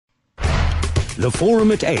The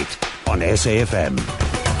Forum at 8 on SAFM.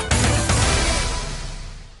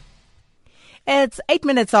 It's 8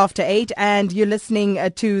 minutes after 8 and you're listening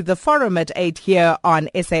to the Forum at 8 here on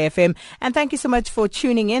SAFM. And thank you so much for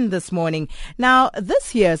tuning in this morning. Now,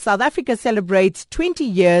 this year, South Africa celebrates 20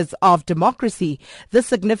 years of democracy. This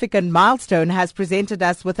significant milestone has presented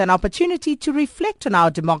us with an opportunity to reflect on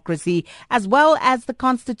our democracy as well as the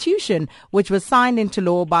Constitution, which was signed into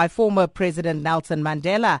law by former President Nelson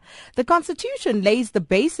Mandela. The Constitution lays the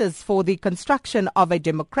basis for the construction of a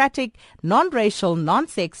democratic, non-racial,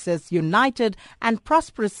 non-sexist, united and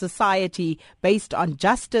prosperous society based on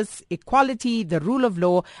justice, equality, the rule of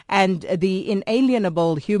law, and the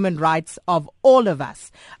inalienable human rights of all of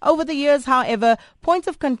us. Over the years, however, points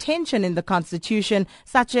of contention in the Constitution,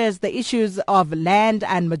 such as the issues of land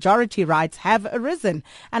and majority rights, have arisen.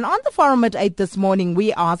 And on the Forum at 8 this morning,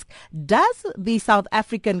 we ask, does the South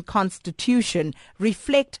African Constitution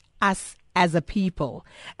reflect us as a people?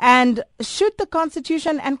 And should the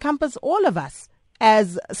Constitution encompass all of us,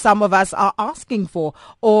 as some of us are asking for,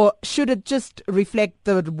 or should it just reflect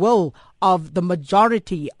the will of the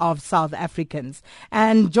majority of South Africans?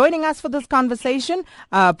 And joining us for this conversation,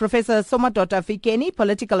 Professor Somadoda Fikeni,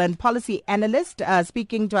 political and policy analyst,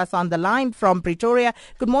 speaking to us on the line from Pretoria.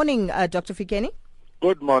 Good morning, Dr. Fikeni.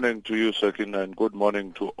 Good morning to you, Sakina, and good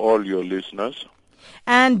morning to all your listeners.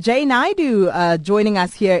 And Naidoo joining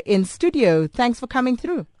us here in studio. Thanks for coming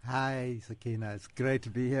through. Hi, Sakina. It's great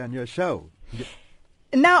to be here on your show.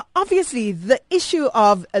 Now, obviously, the issue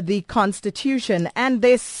of the Constitution, and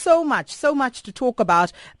there's so much to talk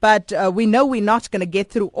about, but we know we're not going to get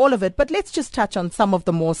through all of it, but let's just touch on some of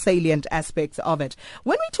the more salient aspects of it.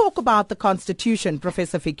 When we talk about the Constitution,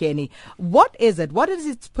 Professor Fikeni, what is it? What is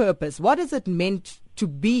its purpose? What is it meant to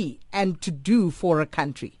be and to do for a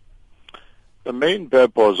country? The main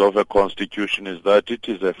purpose of a constitution is that it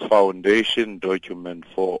is a foundation document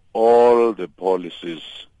for all the policies,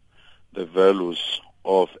 the values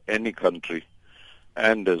of any country,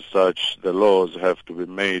 and as such the laws have to be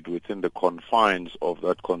made within the confines of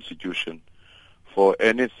that constitution. For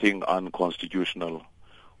anything unconstitutional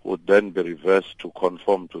would then be reversed to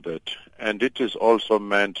conform to that. And it is also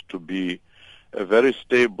meant to be a very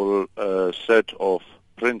stable set of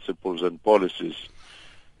principles and policies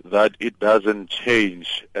that it doesn't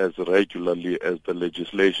change as regularly as the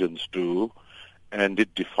legislations do, and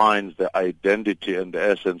it defines the identity and the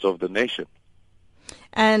essence of the nation.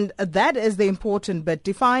 And that is the important bit,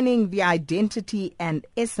 defining the identity and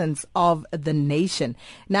essence of the nation.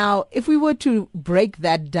 Now, if we were to break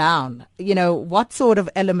that down, what sort of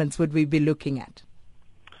elements would we be looking at?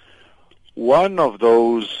 One of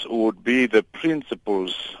those would be the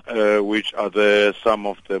principles, which are there, some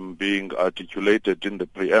of them being articulated in the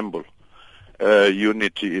preamble.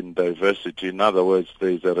 Unity in diversity. In other words,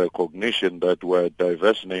 there is a recognition that we're a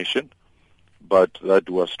diverse nation, but that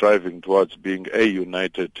we're striving towards being a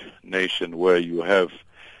united nation where you have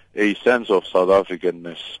a sense of South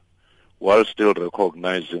Africanness while still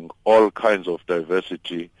recognizing all kinds of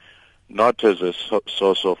diversity, not as a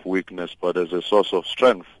source of weakness, but as a source of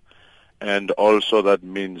strength. And also that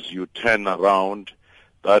means you turn around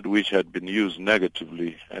that which had been used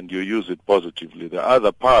negatively and you use it positively. The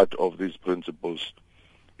other part of these principles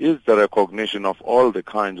is the recognition of all the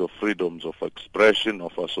kinds of freedoms of expression,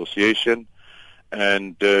 of association,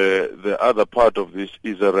 and the other part of this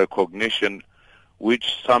is a recognition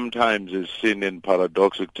which sometimes is seen in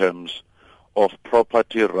paradoxic terms of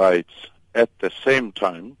property rights, at the same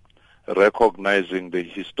time recognizing the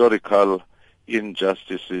historical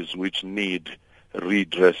injustices which need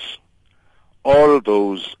redress. All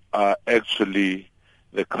those are actually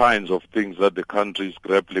the kinds of things that the country is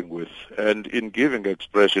grappling with. And in giving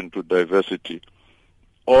expression to diversity,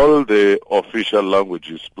 all the official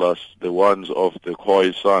languages plus the ones of the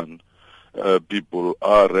Khoisan people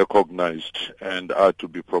are recognized and are to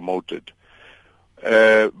be promoted.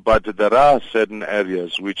 But there are certain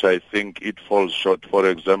areas which I think it falls short. For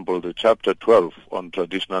example, the chapter 12 on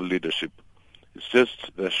traditional leadership. It's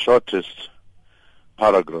just the shortest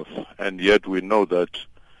paragraph, and yet we know that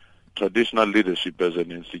traditional leadership as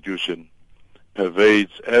an institution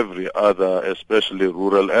pervades every other, especially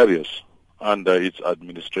rural areas, under its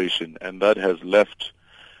administration, and that has left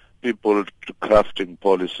people to crafting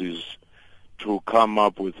policies to come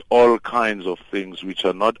up with all kinds of things which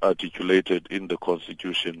are not articulated in the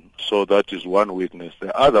Constitution. So that is one weakness.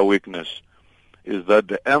 The other weakness is that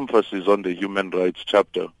the emphasis on the human rights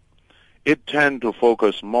chapter, it tends to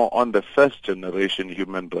focus more on the first generation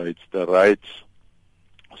human rights, the rights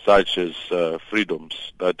such as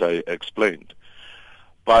freedoms that I explained.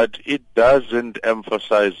 but it doesn't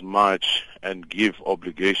emphasize much and give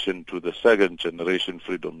obligation to the second generation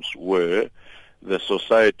freedoms, where the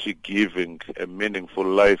society giving a meaningful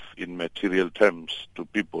life in material terms to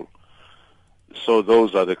people. So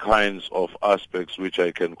those are the kinds of aspects which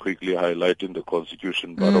I can quickly highlight in the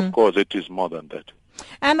Constitution, but of course it is more than that.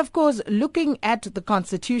 And of course, looking at the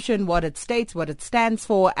Constitution, what it states, what it stands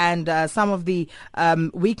for, and some of the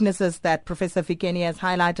weaknesses that Professor Fikeni has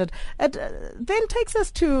highlighted, it then takes us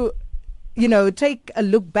to, take a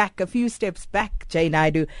look back, a few steps back, J.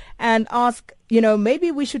 Naidoo, and ask, maybe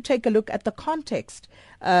we should take a look at the context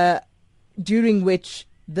during which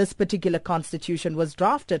this particular constitution was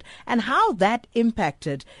drafted and how that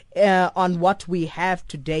impacted on what we have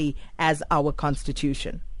today as our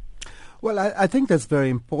constitution. Well, I think that's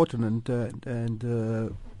very important and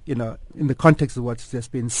in the context of what's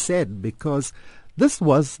just been said, because this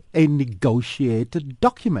was a negotiated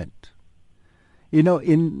document. In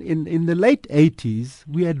the late 80s,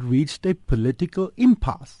 we had reached a political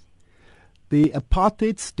impasse. The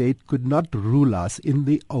apartheid state could not rule us in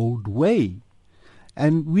the old way,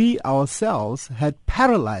 and we ourselves had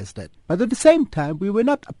paralyzed it. But at the same time, we were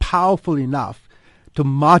not powerful enough to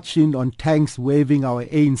march in on tanks waving our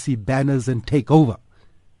ANC banners and take over.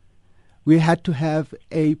 We had to have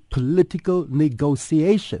a political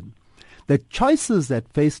negotiation. The choices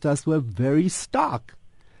that faced us were very stark.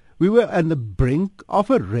 We were on the brink of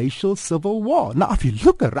a racial civil war. Now, if you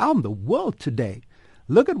look around the world today,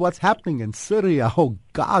 look at what's happening in Syria or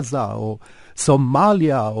Gaza or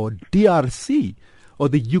Somalia or DRC or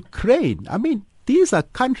the Ukraine. I mean, these are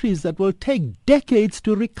countries that will take decades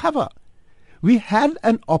to recover. We had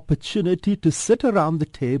an opportunity to sit around the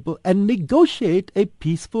table and negotiate a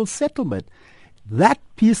peaceful settlement. That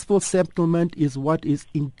peaceful settlement is what is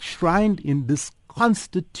enshrined in this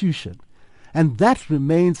Constitution, and that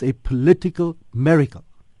remains a political miracle.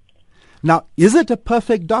 Now, is it a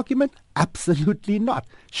perfect document? Absolutely not.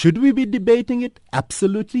 Should we be debating it?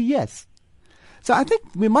 Absolutely yes. So I think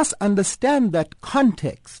we must understand that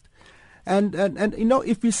context. And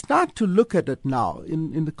if we start to look at it now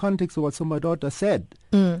in the context of what Somadoda said,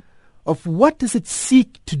 of what does it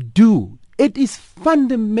seek to do, it is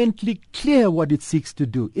fundamentally clear what it seeks to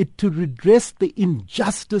do. It to redress the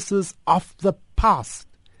injustices of the past,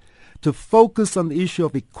 to focus on the issue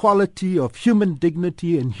of equality, of human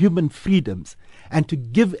dignity and human freedoms, and to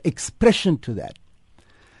give expression to that.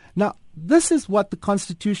 Now, this is what the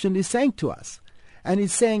Constitution is saying to us. And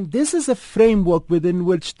it's saying this is a framework within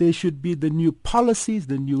which there should be the new policies,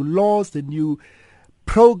 the new laws, the new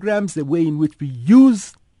programs, the way in which we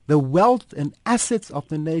use the wealth and assets of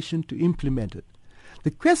the nation to implement it.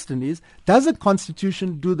 The question is, does the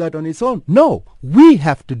Constitution do that on its own? No, we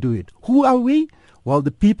have to do it. Who are we? Well,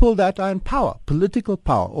 the people that are in power, political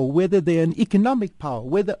power, or whether they are in economic power,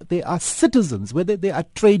 whether they are citizens, whether they are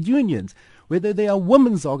trade unions, whether they are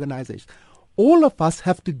women's organizations. All of us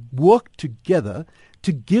have to work together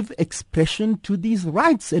to give expression to these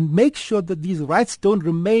rights and make sure that these rights don't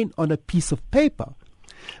remain on a piece of paper.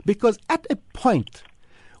 Because at a point,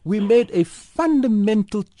 we made a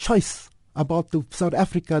fundamental choice about the South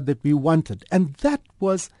Africa that we wanted. And that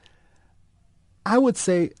was, I would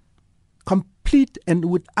say, complete and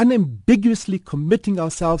with unambiguously committing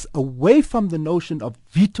ourselves away from the notion of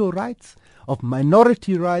veto rights, of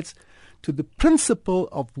minority rights, to the principle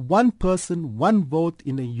of one person, one vote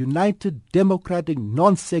in a united, democratic,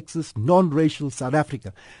 non-sexist, non-racial South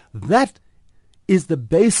Africa. That is the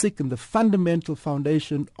basic and the fundamental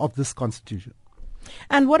foundation of this Constitution.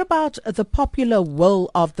 And what about the popular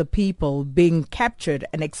will of the people being captured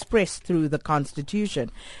and expressed through the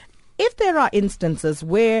Constitution? If there are instances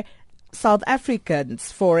where South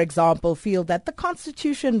Africans, for example, feel that the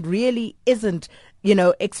Constitution really isn't,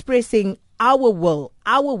 expressing our will,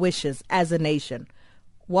 our wishes as a nation,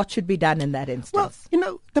 what should be done in that instance?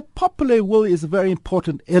 Well, the popular will is a very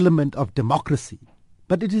important element of democracy,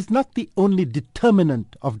 but it is not the only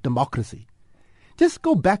determinant of democracy. Just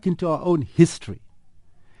go back into our own history.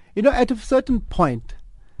 At a certain point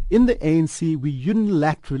in the ANC, we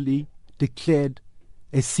unilaterally declared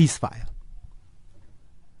a ceasefire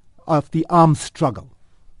of the armed struggle.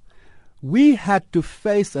 We had to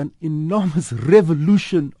face an enormous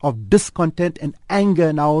revolution of discontent and anger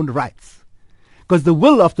in our own rights. Because the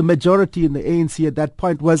will of the majority in the ANC at that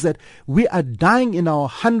point was that we are dying in our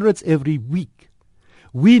hundreds every week.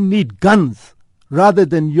 We need guns rather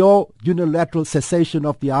than your unilateral cessation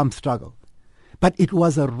of the armed struggle. But it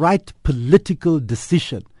was a right political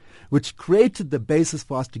decision which created the basis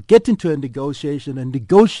for us to get into a negotiation and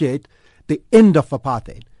negotiate the end of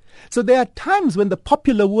apartheid. So there are times when the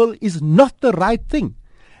popular will is not the right thing.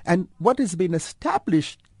 And what has been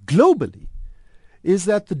established globally is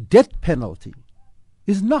that the death penalty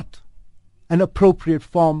is not an appropriate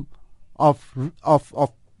form of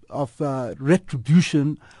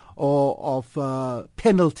retribution or of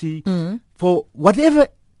penalty for whatever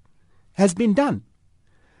has been done.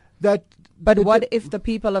 But what if the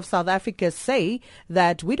people of South Africa say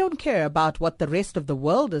that we don't care about what the rest of the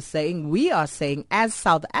world is saying? We are saying, as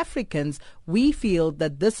South Africans, we feel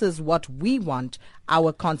that this is what we want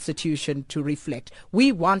our constitution to reflect.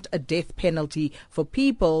 We want a death penalty for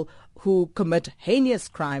people who commit heinous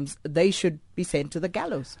crimes. They should be sent to the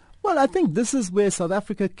gallows. Well, I think this is where South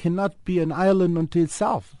Africa cannot be an island unto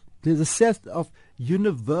itself. There's a set of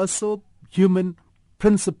universal human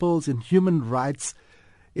principles and human rights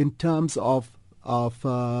in terms of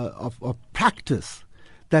practice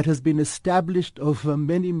that has been established over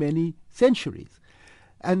many, many centuries.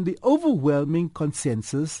 And the overwhelming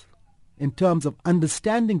consensus in terms of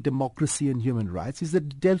understanding democracy and human rights is that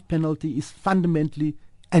the death penalty is fundamentally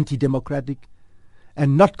anti-democratic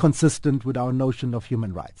and not consistent with our notion of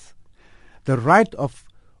human rights. The right of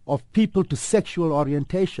people to sexual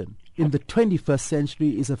orientation in the 21st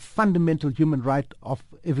century is a fundamental human right of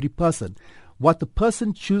every person. What the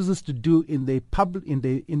person chooses to do in their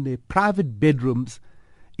private bedrooms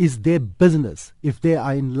is their business if they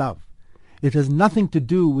are in love. It has nothing to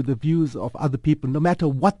do with the views of other people, no matter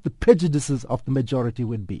what the prejudices of the majority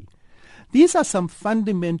would be. These are some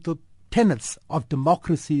fundamental tenets of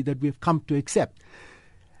democracy that we have come to accept.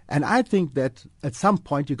 And I think that at some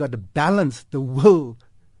point you've got to balance the will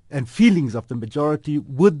and feelings of the majority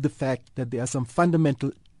with the fact that there are some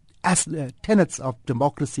fundamental tenets of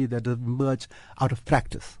democracy that have emerged out of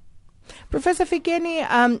practice. Professor Fikeni,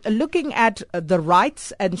 looking at the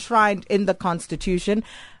rights enshrined in the Constitution,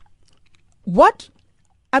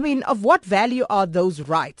 of what value are those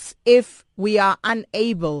rights if we are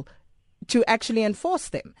unable to actually enforce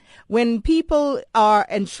them? When people are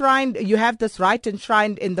enshrined, you have this right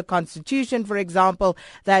enshrined in the Constitution, for example,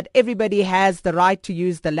 that everybody has the right to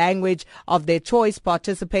use the language of their choice,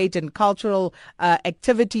 participate in cultural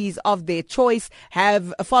activities of their choice,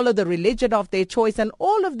 follow the religion of their choice, and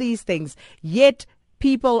all of these things. Yet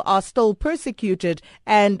people are still persecuted,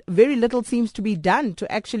 and very little seems to be done to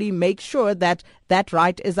actually make sure that that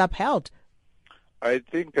right is upheld. I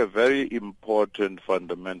think a very important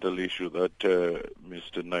fundamental issue that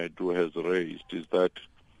Mr. Naidoo has raised is that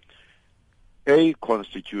a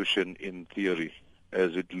constitution in theory,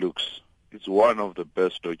 as it looks, is one of the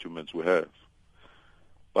best documents we have.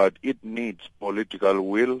 But it needs political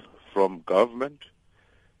will from government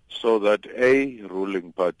so that a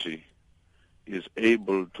ruling party is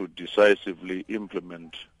able to decisively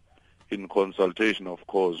implement, in consultation, of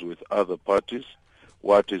course, with other parties,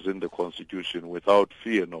 what is in the Constitution without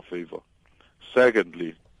fear nor favor.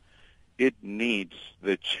 Secondly, it needs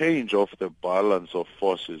the change of the balance of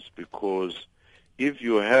forces, because if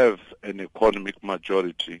you have an economic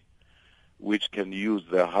majority which can use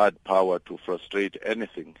their hard power to frustrate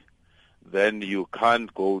anything, then you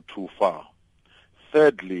can't go too far.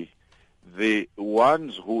 Thirdly, the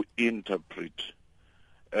ones who interpret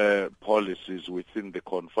policies within the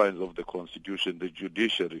confines of the Constitution, the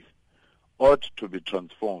judiciary, ought to be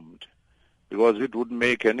transformed, because it would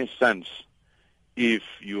make any sense if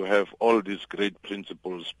you have all these great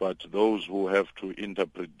principles, but those who have to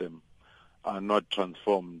interpret them are not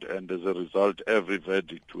transformed, and as a result, every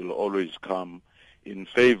verdict will always come in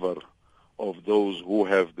favor of those who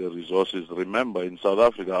have the resources. Remember, in South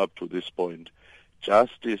Africa up to this point,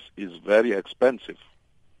 justice is very expensive.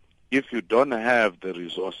 If you don't have the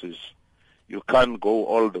resources, you can't go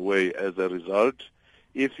all the way. As a result,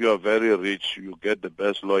 if you are very rich, you get the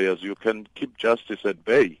best lawyers, you can keep justice at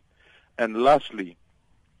bay. And lastly,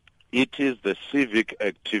 it is the civic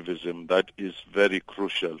activism that is very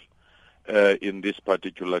crucial in this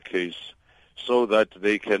particular case, so that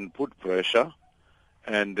they can put pressure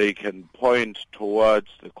and they can point towards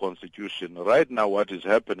the Constitution. Right now what is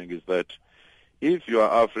happening is that if you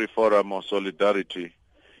are AfriForum or Solidarity,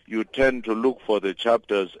 you tend to look for the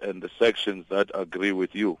chapters and the sections that agree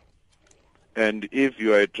with you. And if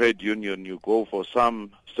you are a trade union, you go for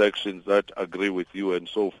some sections that agree with you and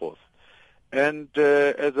so forth. And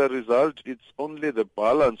as a result, it's only the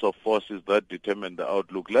balance of forces that determine the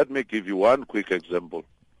outlook. Let me give you one quick example.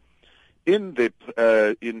 In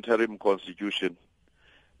the interim constitution,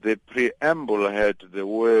 the preamble had the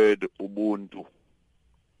word Ubuntu.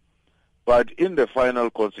 But in the final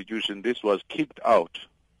constitution, this was kicked out.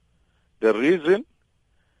 The reason?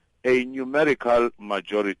 A numerical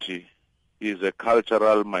majority is a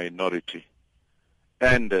cultural minority.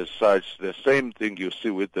 And as such, the same thing you see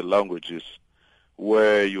with the languages.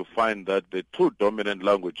 where you find that the two dominant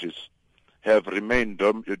languages have remained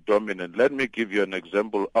dominant. Let me give you an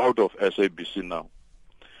example out of SABC now.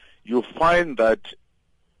 You find that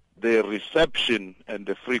the reception and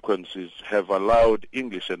the frequencies have allowed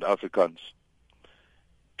English and Afrikaans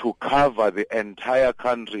to cover the entire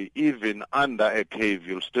country. Even under a cave,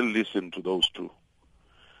 you'll still listen to those two.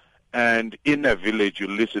 And in a village, you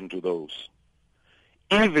listen to those.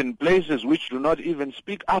 Even places which do not even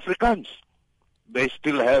speak Afrikaans, they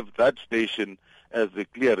still have that station as the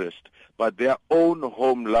clearest, but their own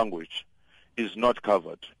home language is not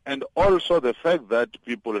covered. And also the fact that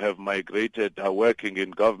people have migrated, are working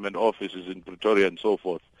in government offices in Pretoria and so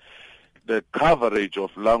forth, the coverage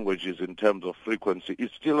of languages in terms of frequency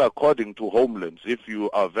is still according to homelands. If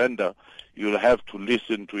you are Venda, you'll have to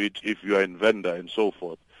listen to it if you are in Venda and so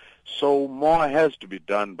forth. So more has to be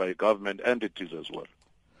done by government entities as well.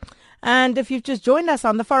 And if you've just joined us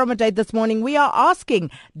on the Forum at 8 this morning, we are asking,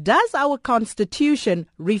 does our Constitution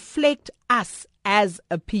reflect us as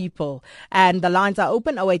a people? And the lines are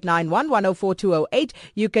open, 0891 104 208.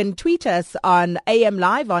 You can tweet us on AM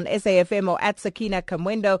Live on SAFM or at Sakina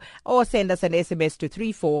Kamwendo, or send us an SMS to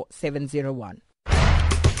 34701.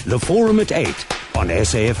 The Forum at 8 on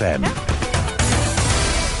SAFM.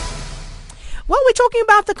 Well, we're talking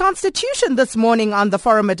about the Constitution this morning on the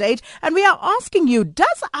Forum at 8, and we are asking you,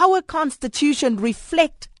 does our Constitution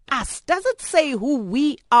reflect us? Does it say who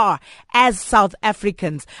we are as South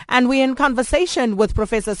Africans? And we're in conversation with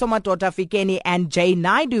Professor Somadoda, Fikeni and J.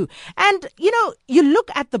 Naidoo. And, you look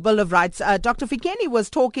at the Bill of Rights. Dr. Fikeni was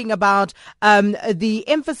talking about the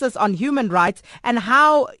emphasis on human rights and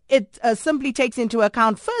how it simply takes into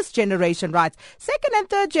account first-generation rights. Second and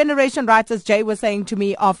third-generation rights, as Jay was saying to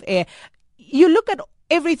me off air. You look at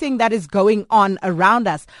everything that is going on around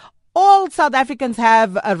us. All South Africans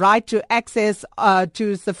have a right to access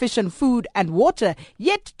to sufficient food and water,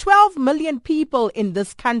 yet 12 million people in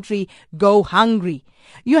this country go hungry.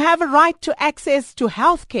 You have a right to access to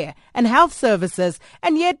healthcare and health services,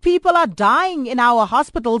 and yet people are dying in our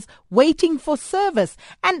hospitals waiting for service.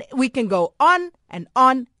 And we can go on and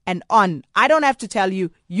on and on. I don't have to tell you,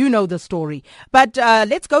 you know the story. But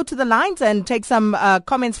let's go to the lines and take some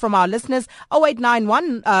comments from our listeners.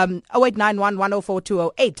 0891 104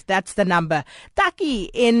 208. That's the number. Taki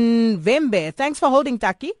in Vembe. Thanks for holding,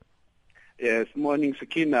 Taki. Yes, morning,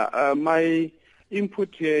 Sakina. My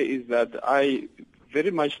input here is that I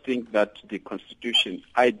very much think that the Constitution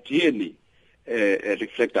ideally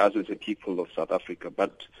reflects us as a people of South Africa,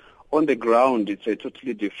 but on the ground it's a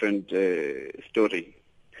totally different story.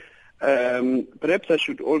 Perhaps I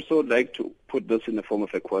should also like to put this in the form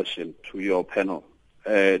of a question to your panel,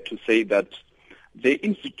 to say that the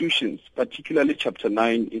institutions, particularly Chapter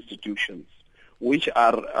 9 institutions, which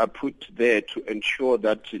are put there to ensure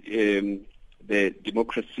that the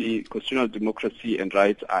democracy, constitutional democracy and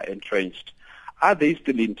rights are entrenched, are they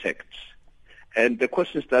still intact? And the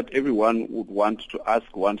questions that everyone would want to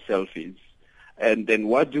ask oneself is, and then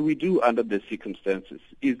what do we do under the circumstances?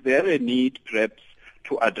 Is there a need perhaps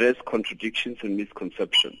to address contradictions and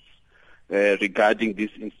misconceptions regarding these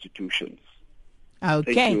institutions?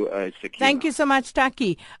 Okay. Thank you, Sakina. Thank you so much,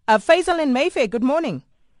 Taki. Faisal in Mayfair, good morning.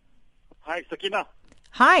 Hi, Sakina.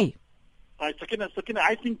 Hi. Hi, Sakina. Sakina,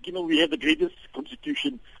 I think, we have the greatest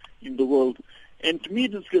constitution in the world. And to me,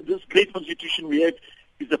 this great constitution we have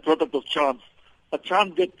is the product of chance. A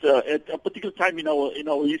chance that at a particular time in our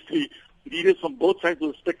history, leaders from both sides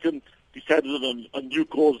of the spectrum decided on a new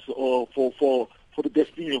course for the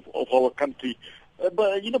destiny of our country.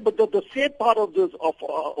 But the sad part of this, of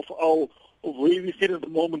where we sit at the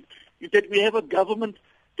moment, is that we have a government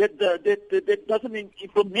that doesn't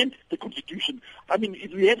implement the Constitution. I mean,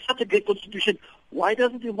 if we have such a great Constitution, why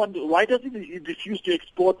doesn't it refuse to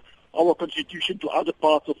export our Constitution to other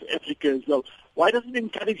parts of Africa as well? Why doesn't it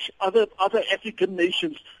encourage other African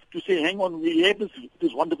nations to say, hang on, we have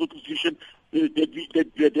this wonderful Constitution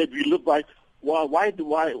that we live by? Why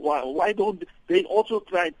don't they also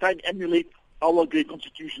try and emulate our great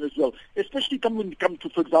Constitution as well? Especially when it comes to,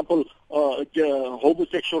 for example,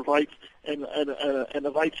 homosexual rights and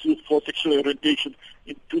the rights for sexual orientation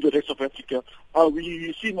to the rest of Africa.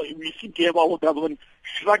 We seem to have our government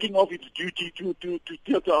shrugging off its duty to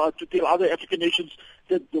tell other African nations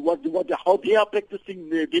that how they are practicing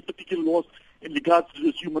their particular laws in regards to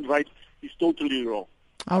this human rights is totally wrong.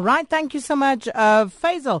 All right. Thank you so much,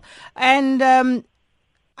 Faisal. And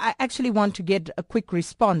I actually want to get a quick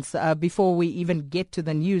response before we even get to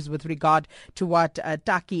the news with regard to what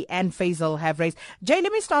Taki and Faisal have raised. Jay,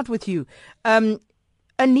 let me start with you.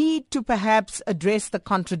 A need to perhaps address the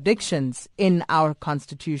contradictions in our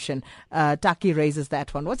Constitution. Taki raises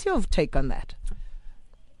that one. What's your take on that?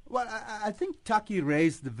 Well, I think Taki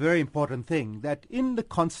raised the very important thing that in the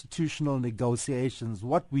constitutional negotiations,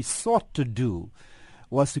 what we sought to do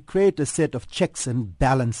was to create a set of checks and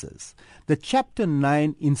balances. The Chapter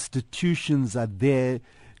 9 institutions are there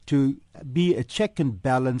to be a check and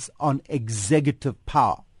balance on executive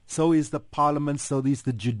power. So is the parliament, so is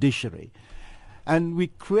the judiciary. And we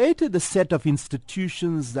created a set of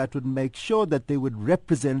institutions that would make sure that they would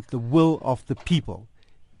represent the will of the people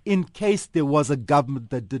in case there was a government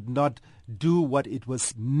that did not do what it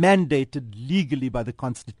was mandated legally by the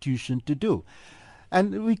Constitution to do.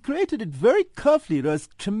 And we created it very carefully. There was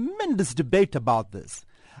tremendous debate about this.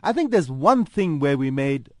 I think there's one thing where we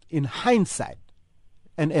made, in hindsight,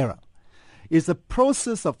 an error, is the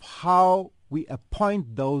process of how we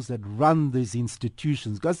appoint those that run these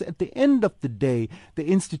institutions. Because at the end of the day, the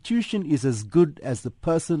institution is as good as the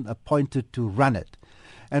person appointed to run it.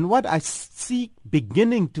 And what I see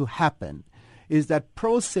beginning to happen is that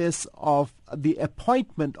process of the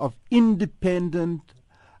appointment of independent,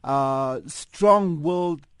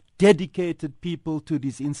 strong-willed, dedicated people to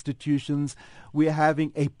these institutions, we're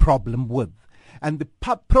having a problem with. And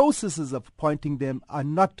the processes of appointing them are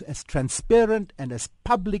not as transparent and as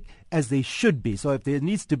public as they should be. So if there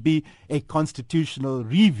needs to be a constitutional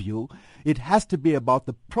review, it has to be about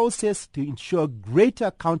the process to ensure greater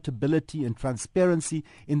accountability and transparency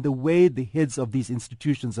in the way the heads of these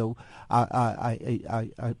institutions are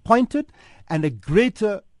appointed, and a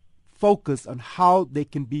greater focus on how they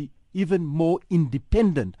can be even more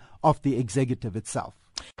independent of the executive itself.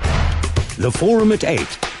 The Forum at 8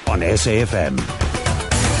 on SAFM.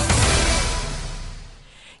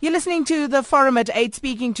 You're listening to the Forum at 8,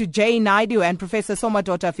 speaking to Jay Naidoo and Professor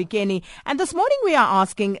Somadoda Fikeni. And this morning we are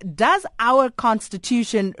asking, does our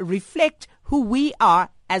Constitution reflect who we are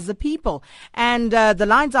as a people? And the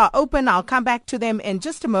lines are open. I'll come back to them in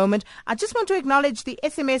just a moment. I just want to acknowledge the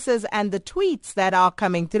SMSs and the tweets that are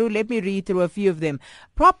coming through. Let me read through a few of them.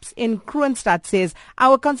 Props in Kroonstad says,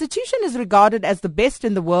 our Constitution is regarded as the best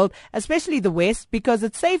in the world, especially the West, because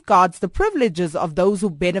it safeguards the privileges of those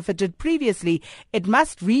who benefited previously. It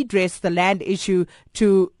must redress the land issue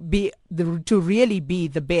to really be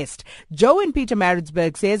the best. Joe in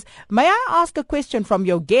Pietermaritzburg says, may I ask a question from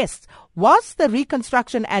your guests? Was the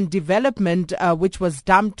reconstruction and development which was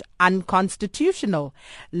dumped unconstitutional?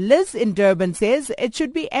 Liz in Durban says it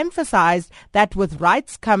should be emphasized that with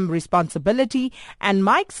rights come responsibility. And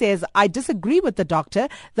Mike says, I disagree with the doctor.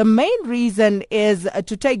 The main reason is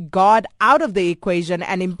to take God out of the equation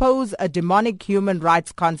and impose a demonic human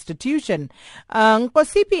rights constitution.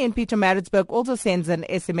 Nkosipi in Pietermaritzburg also sends an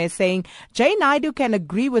SMS saying, Jay Naidoo can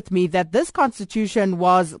agree with me that this constitution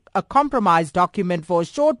was a compromise document for a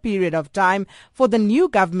short period of time for the new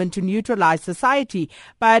government to neutralize society.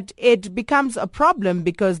 But it becomes a problem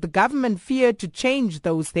because the government feared to change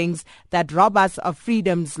those things that rob us of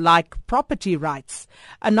freedoms like property rights.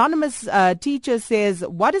 Anonymous teacher says,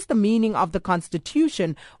 what is the meaning of the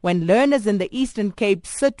Constitution when learners in the Eastern Cape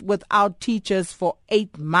sit without teachers for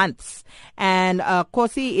 8 months? And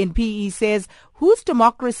Kosi in PE says, whose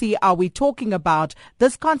democracy are we talking about?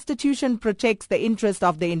 This constitution protects the interest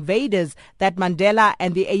of the invaders that Mandela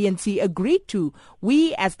and the ANC agreed to.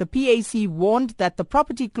 We, as the PAC, warned that the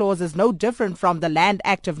property clause is no different from the Land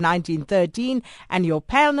Act of 1913, and your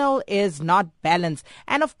panel is not balanced.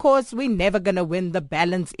 And of course, we're never going to win the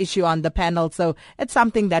balance issue on the panel, so it's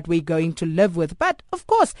something that we're going to live with. But of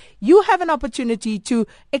course, you have an opportunity to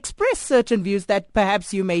express certain views that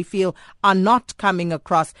perhaps you may feel are not coming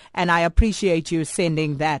across, and I appreciate you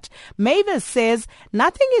sending that. Mavis says,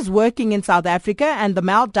 nothing is working in South Africa and the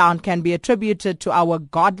meltdown can be attributed to our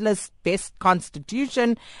godless best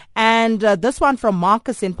constitution. And this one from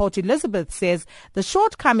Marcus in Port Elizabeth says, the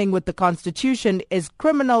shortcoming with the constitution is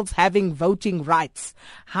criminals having voting rights.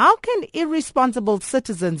 How can irresponsible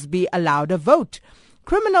citizens be allowed a vote?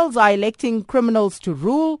 Criminals are electing criminals to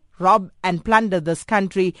rule, rob and plunder this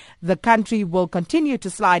country. The country will continue to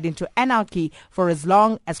slide into anarchy for as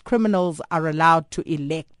long as criminals are allowed to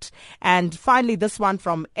elect. And finally, this one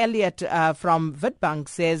from Elliot from Witbank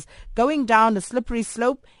says, going down a slippery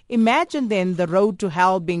slope, imagine then the road to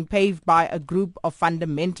hell being paved by a group of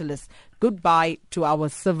fundamentalists. Goodbye to our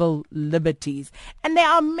civil liberties. And there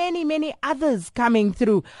are many, many others coming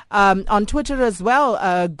through on Twitter as well.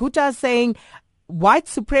 Guta saying, white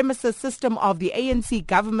supremacist system of the ANC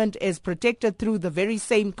government is protected through the very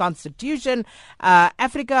same constitution.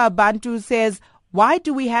 Africa Bantu says, why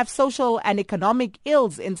do we have social and economic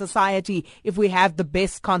ills in society if we have the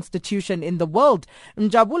best constitution in the world?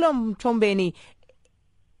 Mjabulo Mtombeni,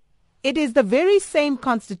 it is the very same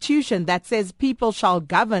constitution that says people shall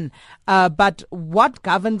govern, but what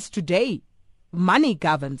governs today? money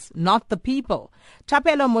governs, not the people.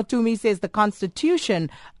 Thapelo Motumi says the Constitution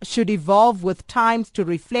should evolve with times to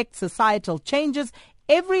reflect societal changes.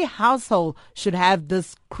 Every household should have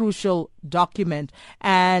this crucial document.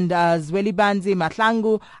 And Zwelibanzi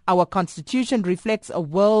Mahlangu, our Constitution reflects a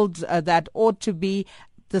world that ought to be,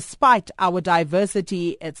 despite our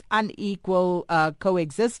diversity, its unequal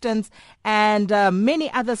coexistence, and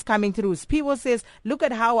many others coming through. Spiwo says, look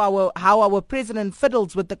at how our president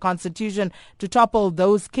fiddles with the Constitution to topple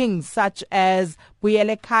those kings such as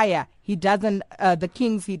Buyelekaya. He doesn't, the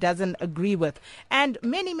kings he doesn't agree with. And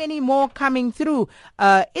many, many more coming through.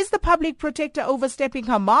 Is the public protector overstepping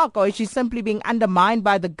her mark, or is she simply being undermined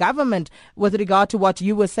by the government with regard to what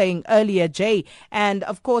you were saying earlier, Jay? And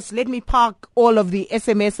of course, let me park all of the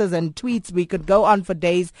SMSs and tweets. We could go on for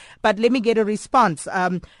days, but let me get a response.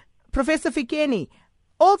 Professor Fikeni,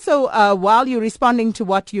 also, while you're responding to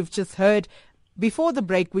what you've just heard, before the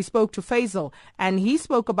break, we spoke to Faisal, and he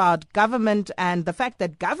spoke about government and the fact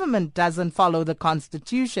that government doesn't follow the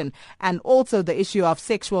Constitution, and also the issue of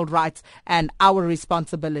sexual rights and our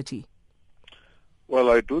responsibility. Well,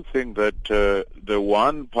 I do think that the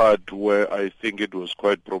one part where I think it was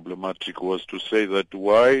quite problematic was to say that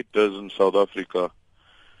why doesn't South Africa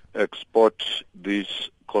export these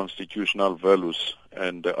constitutional values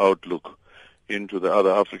and the outlook into the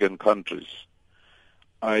other African countries?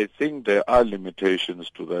 I think there are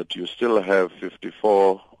limitations to that. You still have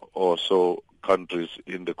 54 or so countries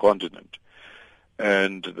in the continent,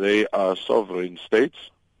 and they are sovereign states.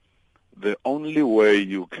 The only way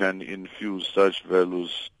you can infuse such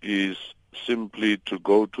values is simply to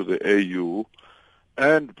go to the AU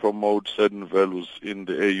and promote certain values in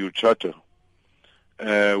the AU Charter,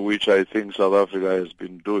 which I think South Africa has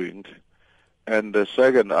been doing. And the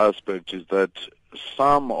second aspect is that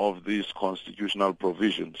some of these constitutional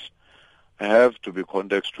provisions have to be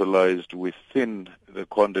contextualized within the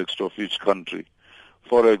context of each country.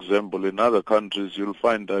 For example, in other countries, you'll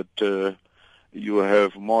find that you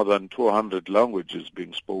have more than 200 languages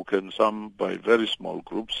being spoken, some by very small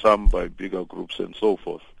groups, some by bigger groups, and so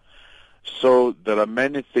forth. So there are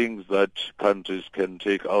many things that countries can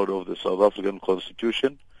take out of the South African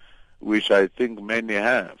Constitution, which I think many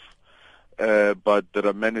have. But there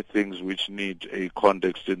are many things which need a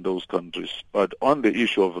context in those countries. But on the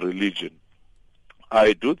issue of religion,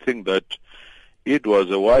 I do think that it was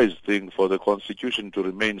a wise thing for the Constitution to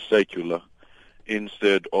remain secular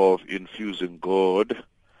instead of infusing God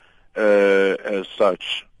as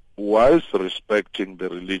such, whilst respecting the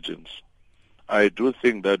religions. I do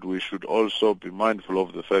think that we should also be mindful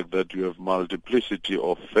of the fact that you have multiplicity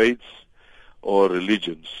of faiths or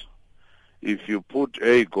religions. If you put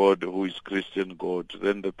a God who is Christian God,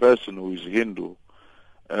 then the person who is Hindu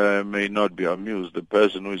may not be amused, the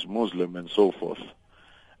person who is Muslim, and so forth.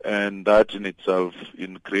 And that in itself,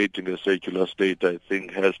 in creating a secular state, I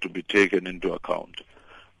think has to be taken into account.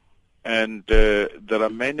 And there are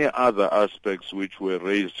many other aspects which were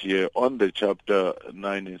raised here on the Chapter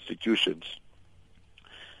 9 institutions.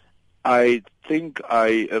 I think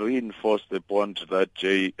I reinforced the point that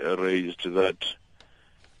Jay raised, that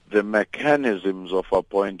the mechanisms of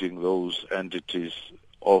appointing those entities,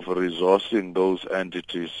 of resourcing those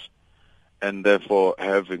entities, and therefore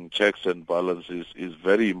having checks and balances is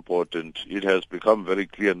very important. It has become very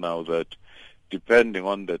clear now that depending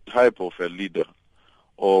on the type of a leader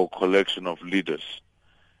or collection of leaders,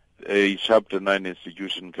 a Chapter 9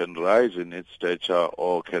 institution can rise in its stature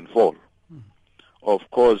or can fall. Of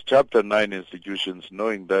course, Chapter 9 institutions,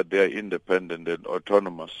 knowing that they are independent and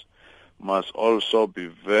autonomous, must also be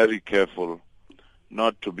very careful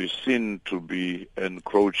not to be seen to be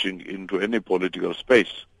encroaching into any political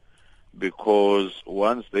space, because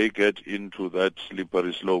once they get into that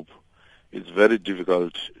slippery slope, it's very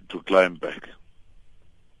difficult to climb back.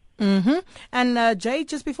 Mm-hmm. And Jay,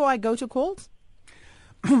 just before I go to calls?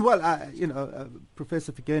 Well,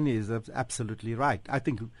 Professor Fikeni is absolutely right. I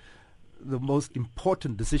think the most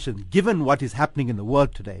important decision, given what is happening in the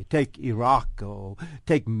world today, take Iraq or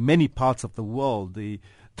take many parts of the world, the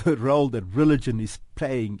role that religion is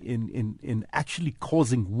playing in actually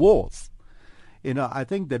causing wars. I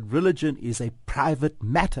think that religion is a private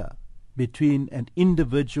matter between an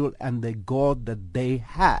individual and the God that they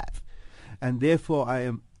have. And therefore I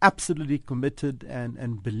am absolutely committed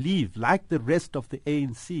and believe, like the rest of the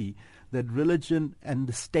ANC, that religion and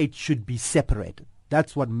the state should be separated.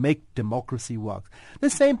 That's what makes democracy work. The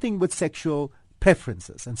same thing with sexual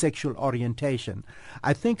preferences and sexual orientation.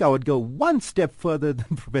 I think I would go one step further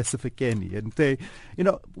than Professor Fikeni and say,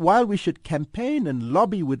 while we should campaign and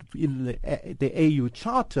lobby in the AU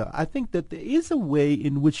Charter, I think that there is a way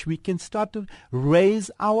in which we can start to raise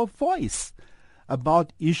our voice.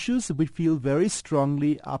 about issues we feel very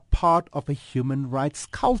strongly are part of a human rights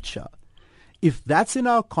culture. If that's in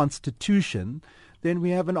our constitution, then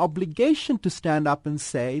we have an obligation to stand up and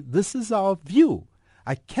say, this is our view.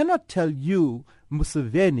 I cannot tell you,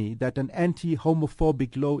 Museveni, that an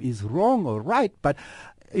anti-homophobic law is wrong or right, but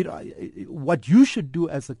what you should do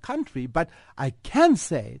as a country, but I can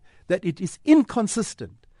say that it is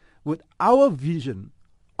inconsistent with our vision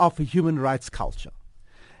of a human rights culture.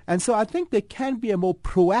 And so I think there can be a more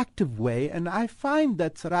proactive way, and I find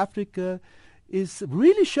that South Africa is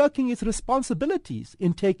really shirking its responsibilities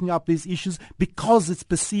in taking up these issues because it's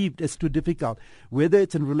perceived as too difficult, whether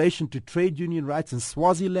it's in relation to trade union rights in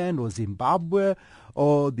Swaziland or Zimbabwe,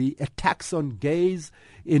 or the attacks on gays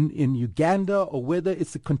in Uganda, or whether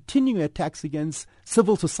it's the continuing attacks against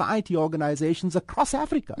civil society organizations across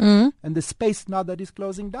Africa and the space now that is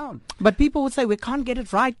closing down. But people would say we can't get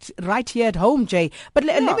it right here at home, Jay. But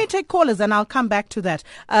let me take callers and I'll come back to that.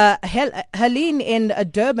 Helene in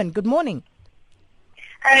Durban, good morning.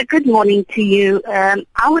 Good morning to you.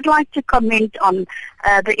 I would like to comment on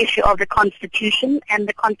the issue of the Constitution and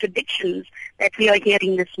the contradictions that we are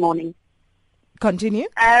hearing this morning. Continue.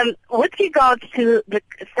 With regards to the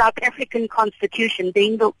South African Constitution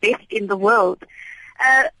being the best in the world,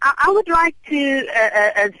 I would like to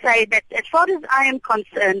say that as far as I am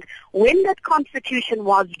concerned, when that Constitution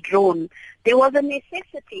was drawn, there was a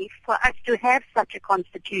necessity for us to have such a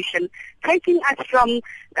Constitution, taking us from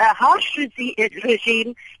a harsh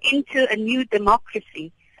regime into a new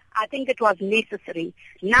democracy. I think it was necessary.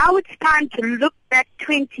 Now it's time to look back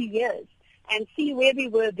 20 years and see where we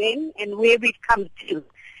were then and where we've come to,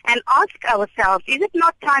 and ask ourselves, is it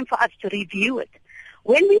not time for us to review it?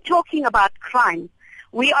 When we're talking about crime,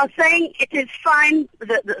 we are saying it is fine,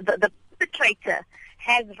 the perpetrator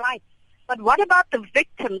has rights. But what about the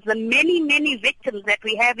victims, the many, many victims that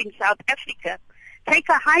we have in South Africa? Take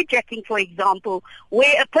a hijacking, for example,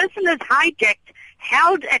 where a person is hijacked,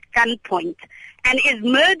 held at gunpoint, and is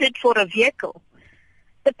murdered for a vehicle.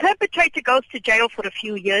 The perpetrator goes to jail for a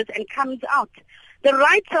few years and comes out. The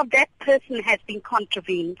rights of that person has been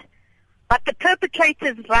contravened, but the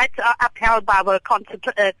perpetrator's rights are upheld by our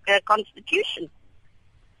Constitution.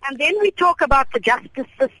 And then we talk about the justice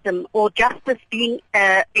system or justice being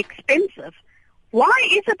expensive. Why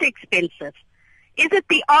is it expensive? Is it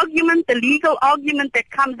the argument, the legal argument that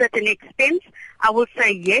comes at an expense? I will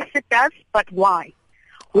say yes, it does, but why?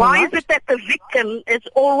 Why is it that the victim is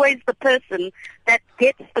always the person that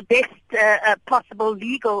gets the best possible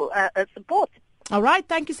legal support? All right.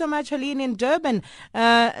 Thank you so much, Helene in Durban.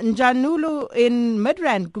 Njanulu in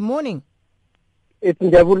Midrand, good morning. It's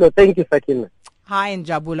Njabulo. Thank you, Fikeni. Hi,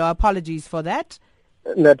 Njabulo. Apologies for that.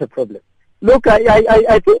 Not a problem. Look,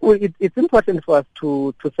 I think it's important for us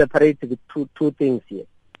to separate the two things here.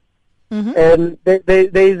 Mm-hmm.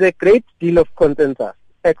 There is a great deal of consensus,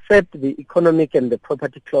 except the economic and the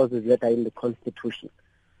property clauses that are in the Constitution,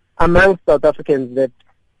 amongst South Africans, that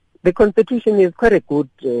the Constitution is quite a good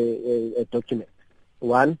document.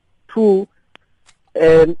 One. Two,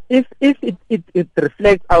 if it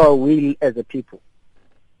reflects our will as a people,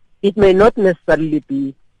 it may not necessarily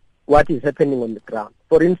be what is happening on the ground.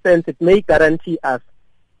 For instance, it may guarantee us,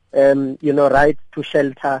 rights to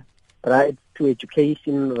shelter, rights to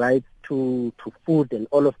education, rights to food, and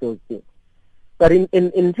all of those things. But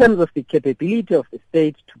in terms of the capability of the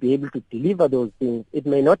state to be able to deliver those things, it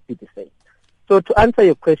may not be the same. So to answer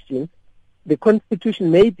your question, the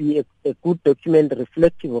Constitution may be a good document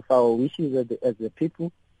reflective of our wishes as a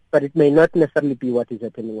people, but it may not necessarily be what is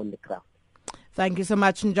happening on the ground. Thank you so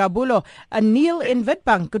much, Njabulo. Neil in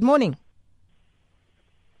Witbank, good morning.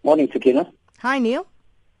 Morning, Fikeni. Hi, Neil.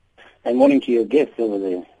 And morning to your guests over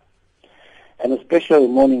there. And a special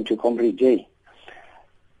morning to Comrade Jay.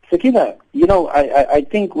 Fikeni, I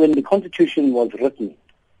think when the Constitution was written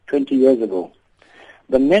 20 years ago,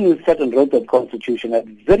 the men who sat and wrote that Constitution had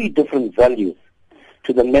very different values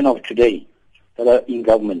to the men of today that are in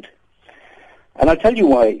government. And I'll tell you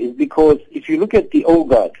why. Is because if you look at the old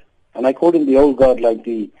guard, and I call them the old guard, like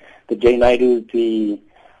the J. Naidoo,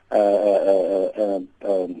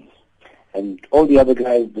 and all the other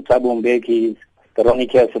guys, the Thabo Mbekis, the Ronnie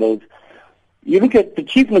Castles. You look at the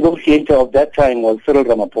chief negotiator of that time was Cyril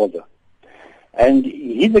Ramaphosa. And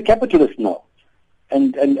he's a capitalist now.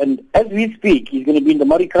 And as we speak, he's going to be in the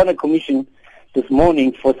Marikana Commission this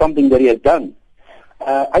morning for something that he has done.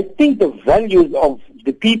 I think the values of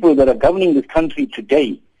the people that are governing this country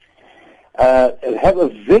today have a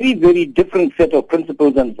very, very different set of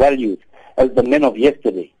principles and values as the men of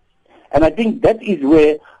yesterday. And I think that is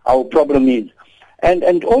where our problem is.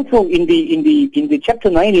 And also in the Chapter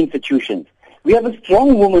 9 institutions, we have a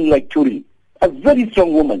strong woman like Tuli, a very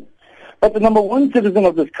strong woman. But the number one citizen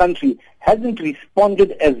of this country hasn't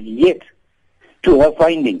responded as yet to her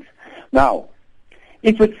findings. Now,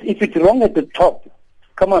 if it's wrong at the top,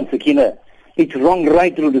 come on, Fikeni, it's wrong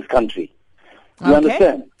right through this country. You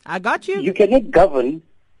understand? I got you. You cannot govern,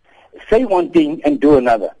 say one thing and do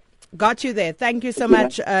another. Got you there. Thank you so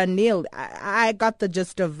much, Neil. I got the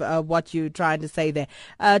gist of what you're trying to say there.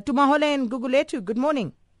 Tumahole and Guguletu, good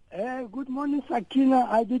morning. Good morning, Sakina.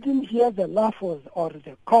 I didn't hear the laugh or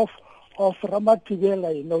the cough of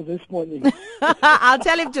Ramatibela, this morning. I'll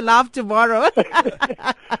tell him to laugh tomorrow.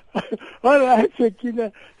 All right,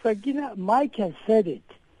 Sakina. Sakina, Mike has said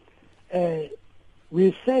it.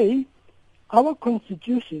 We say our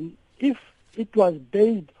constitution, if it was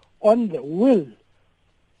based on the will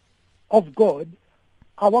of God,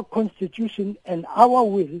 our constitution and our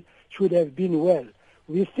will should have been well.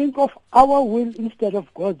 We think of our will instead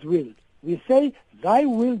of God's will. We say, thy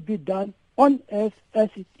will be done on earth as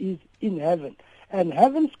it is in heaven. And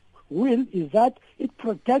heaven's will is that it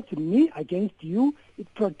protects me against you,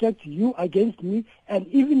 it protects you against me, and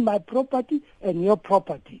even my property and your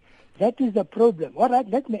property. That is the problem. All right,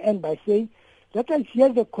 let me end by saying, let us hear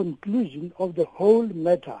the conclusion of the whole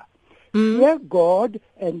matter. Fear God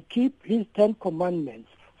and keep his 10 commandments,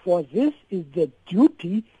 for this is the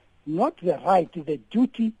duty, not the right, the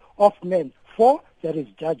duty of men, for there is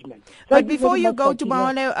judgment. But before you go to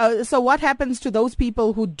Mahone, so what happens to those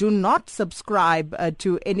people who do not subscribe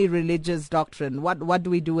to any religious doctrine? What do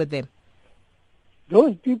we do with them?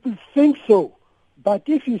 Those people think so, but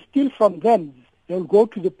if you steal from them, they'll go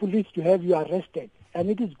to the police to have you arrested. And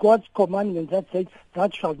it is God's commandment that says, thou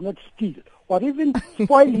shalt not steal, or even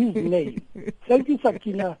spoil his name. Thank you,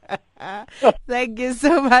 Sakina. Thank you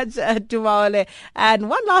so much, Tumaole. And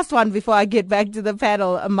one last one before I get back to the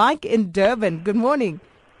panel. Mike in Durban, good morning.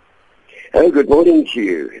 Good morning to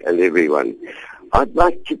you and everyone. I'd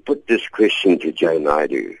like to put this question to Jay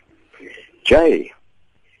Naidoo. Jay,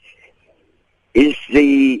 is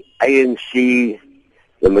the ANC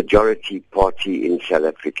the majority party in South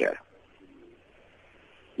Africa?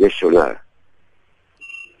 Yes or no?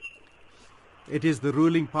 It is the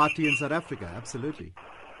ruling party in South Africa, absolutely.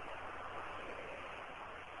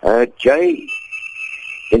 Jay,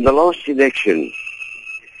 in the last election,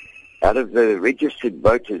 out of the registered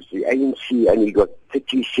voters, the ANC only got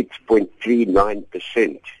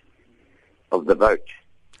 36.39% of the vote.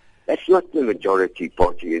 That's not the majority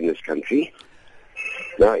party in this country.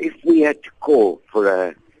 Now, if we had to call for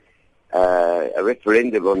a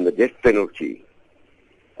referendum on the death penalty,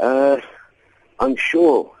 I'm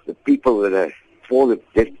sure the people that are for the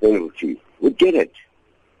death penalty would get it.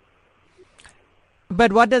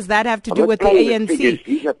 But what does that have to do with the ANC?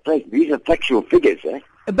 These are factual figures, eh?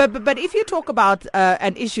 But if you talk about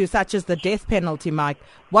an issue such as the death penalty, Mike,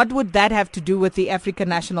 what would that have to do with the African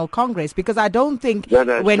National Congress? Because I don't think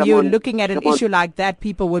when you're looking at an issue like that,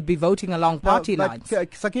 people would be voting along party lines.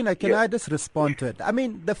 Sakina, can I just respond to it? I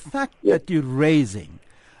mean, the fact that you're raising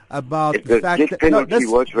about the fact that penalty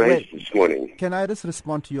was raised this morning. Can I just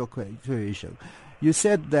respond to your issue? You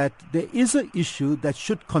said that there is an issue that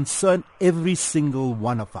should concern every single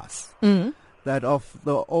one of us. That of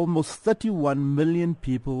the almost 31 million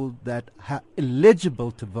people that are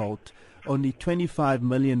eligible to vote, only 25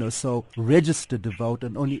 million or so registered to vote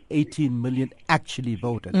and only 18 million actually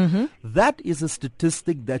voted. That is a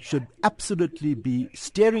statistic that should absolutely be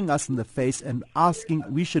staring us in the face and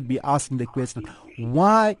we should be asking the question,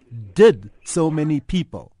 why did so many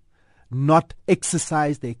people not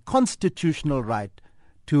exercise their constitutional right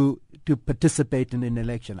to participate in an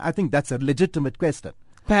election? I think that's a legitimate question.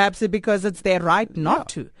 Perhaps because it's their right not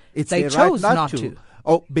to. They chose not to.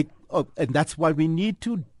 And that's why we need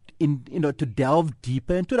to delve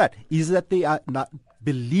deeper into that. Is that they are not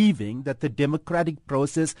believing that the democratic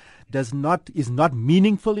process is not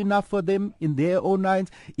meaningful enough for them in their own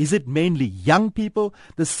minds? Is it mainly young people?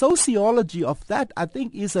 The sociology of that, I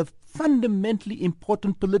think, is a fundamentally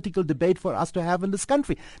important political debate for us to have in this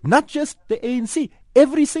country. Not just the ANC,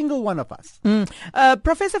 every single one of us.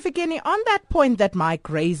 Professor Fikeni, on that point that Mike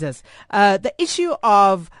raises, the issue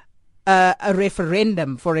of a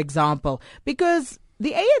referendum, for example, because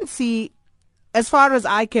the ANC, as far as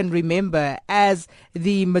I can remember, as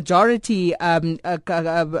the majority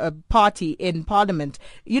party in Parliament,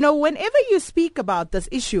 whenever you speak about this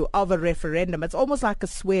issue of a referendum, it's almost like a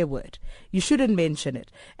swear word. You shouldn't mention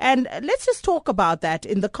it. And let's just talk about that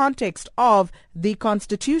in the context of the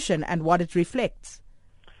Constitution and what it reflects.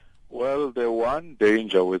 Well, the one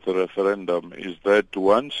danger with a referendum is that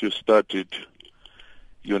once you start it,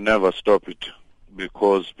 you never stop it,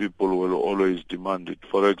 because people will always demand it.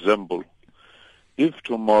 For example, if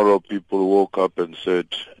tomorrow people woke up and said,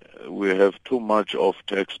 we have too much of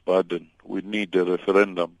tax burden, we need a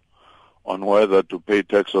referendum on whether to pay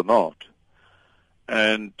tax or not,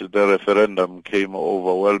 and the referendum came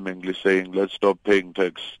overwhelmingly saying, let's stop paying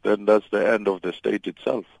tax, then that's the end of the state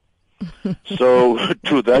itself. So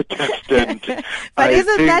to that extent, but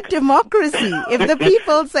isn't that democracy? If the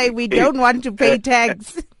people say we don't want to pay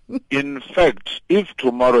tax. In fact, if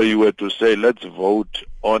tomorrow you were to say, let's vote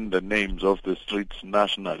on the names of the streets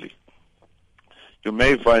nationally, you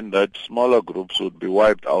may find that smaller groups would be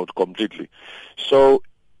wiped out completely. So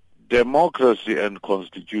democracy and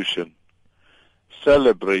constitution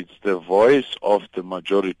celebrates the voice of the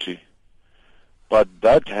majority, but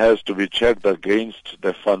that has to be checked against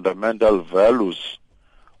the fundamental values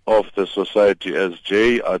of the society, as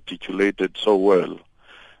Jay articulated so well.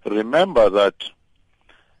 Remember that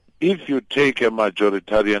if you take a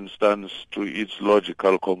majoritarian stance to its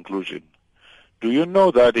logical conclusion, do you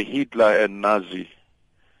know that Hitler and Nazi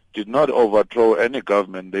did not overthrow any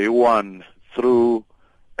government? They won through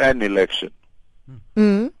an election.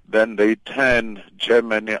 Then they turned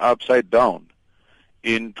Germany upside down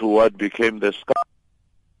into what became the sky.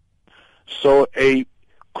 So a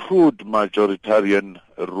crude majoritarian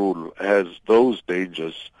rule has those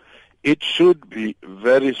dangers. It should be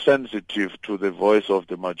very sensitive to the voice of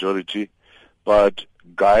the majority, but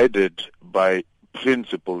guided by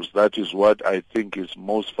principles. That is what I think is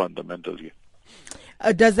most fundamental here.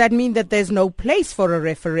 Does that mean that there's no place for a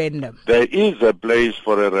referendum? There is a place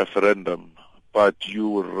for a referendum, but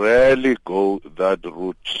you rarely go that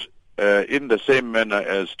route in the same manner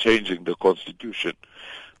as changing the constitution.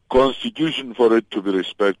 Constitution, for it to be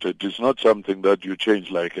respected, is not something that you change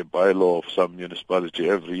like a bylaw of some municipality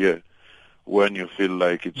every year. When you feel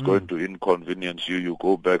like it's going to inconvenience you, you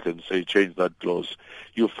go back and say, change that clause.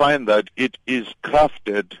 You find that it is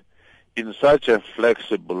crafted in such a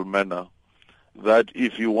flexible manner that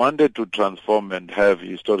if you wanted to transform and have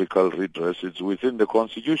historical redress, it's within the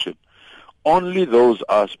Constitution. Only those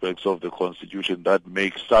aspects of the Constitution that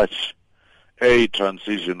make such a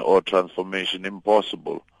transition or transformation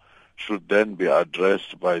impossible should then be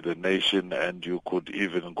addressed by the nation, and you could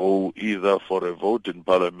even go either for a vote in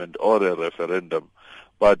Parliament or a referendum.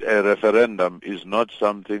 But a referendum is not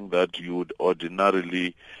something that you would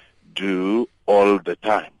ordinarily do all the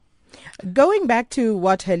time. Going back to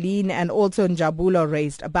what Helene and also Njabulo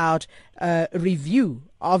raised about review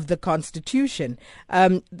of the Constitution,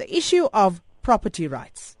 the issue of property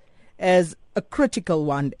rights is a critical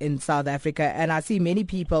one in South Africa, and I see many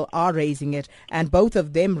people are raising it, and both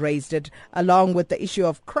of them raised it along with the issue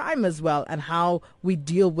of crime as well, and how we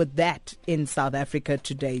deal with that in South Africa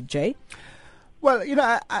today. Jay? Well,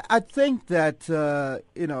 I think that,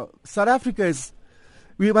 South Africa is,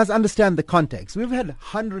 we must understand the context. We've had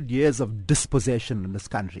 100 years of dispossession in this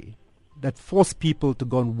country that forced people to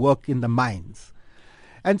go and work in the mines.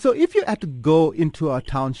 And so if you had to go into our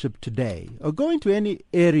township today or go into any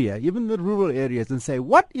area, even the rural areas, and say,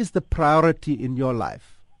 what is the priority in your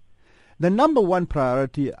life? The number one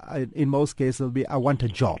priority in most cases will be, I want a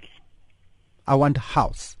job. I want a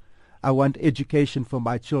house. I want education for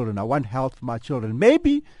my children. I want health for my children.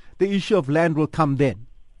 Maybe the issue of land will come then.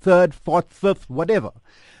 Third, fourth, fifth, whatever.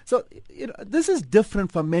 So this is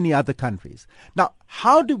different from many other countries. Now,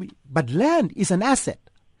 but land is an asset.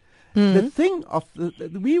 The thing of,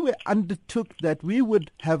 we undertook that we would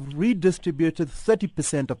have redistributed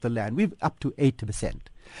 30% of the land. We've up to 80%.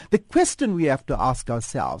 The question we have to ask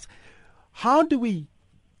ourselves, how do we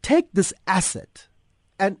take this asset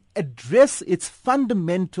and address its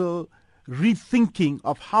fundamental rethinking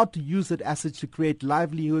of how to use that asset to create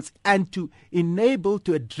livelihoods and to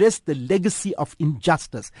address the legacy of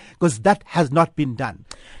injustice, because that has not been done.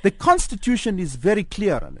 The Constitution is very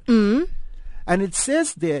clear on it. And it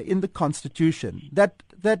says there in the Constitution that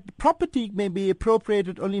property may be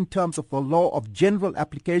appropriated only in terms of a law of general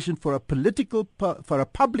application for a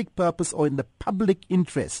public purpose or in the public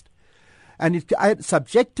interest. And it's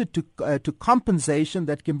subjected to compensation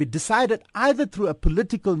that can be decided either through a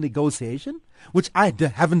political negotiation, which I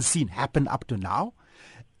haven't seen happen up to now,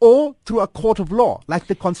 or through a court of law, like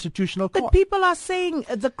the Constitutional Court. But people are saying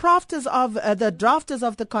the drafters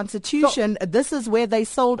of the Constitution, this is where they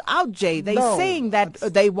sold out, Jay. They're saying that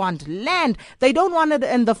they want land. They don't want it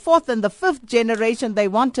in the fourth and the fifth generation. They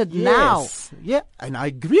want it now. Yeah, and I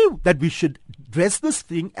agree that we should address this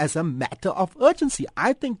thing as a matter of urgency.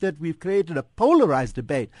 I think that we've created a polarized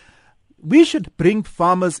debate. We should bring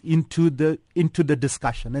farmers into the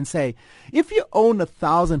discussion and say, if you own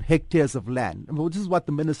 1,000 hectares of land, which is what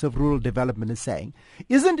the Minister of Rural Development is saying,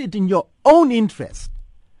 isn't it in your own interest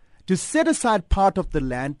to set aside part of the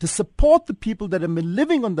land, to support the people that have been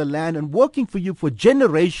living on the land and working for you for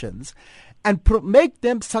generations, and make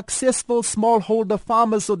them successful smallholder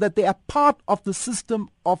farmers so that they are part of the system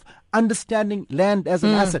of understanding land as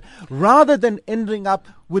an asset, rather than ending up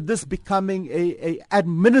with this becoming a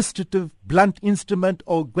administrative blunt instrument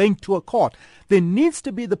or going to a court. There needs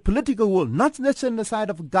to be the political will, not necessarily on the side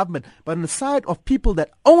of government, but on the side of people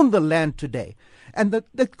that own the land today. And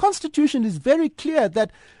the Constitution is very clear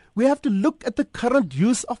that we have to look at the current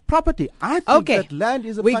use of property. I think that land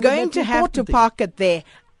is a We're going to have to thing. park it there.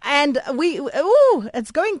 And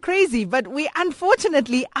it's going crazy, but we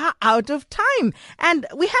unfortunately are out of time. And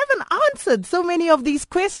we haven't answered so many of these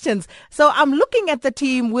questions. So I'm looking at the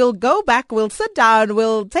team. We'll go back, we'll sit down,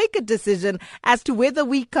 we'll take a decision as to whether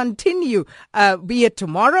we continue, be it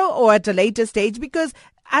tomorrow or at a later stage, because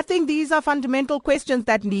I think these are fundamental questions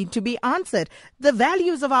that need to be answered. The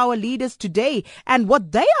values of our leaders today and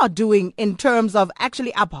what they are doing in terms of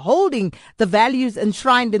actually upholding the values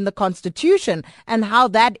enshrined in the Constitution and how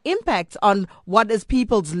that impacts on what is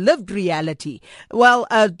people's lived reality. Well,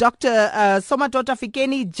 Dr. Somadoda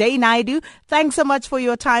Fikeni, J. Naidoo, thanks so much for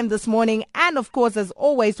your time this morning. And of course, as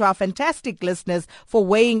always, to our fantastic listeners for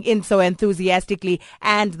weighing in so enthusiastically,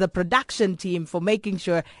 and the production team for making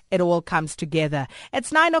sure it all comes together.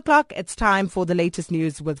 It's 9 o'clock. It's time for the latest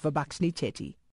news with Vabakshni Chetty.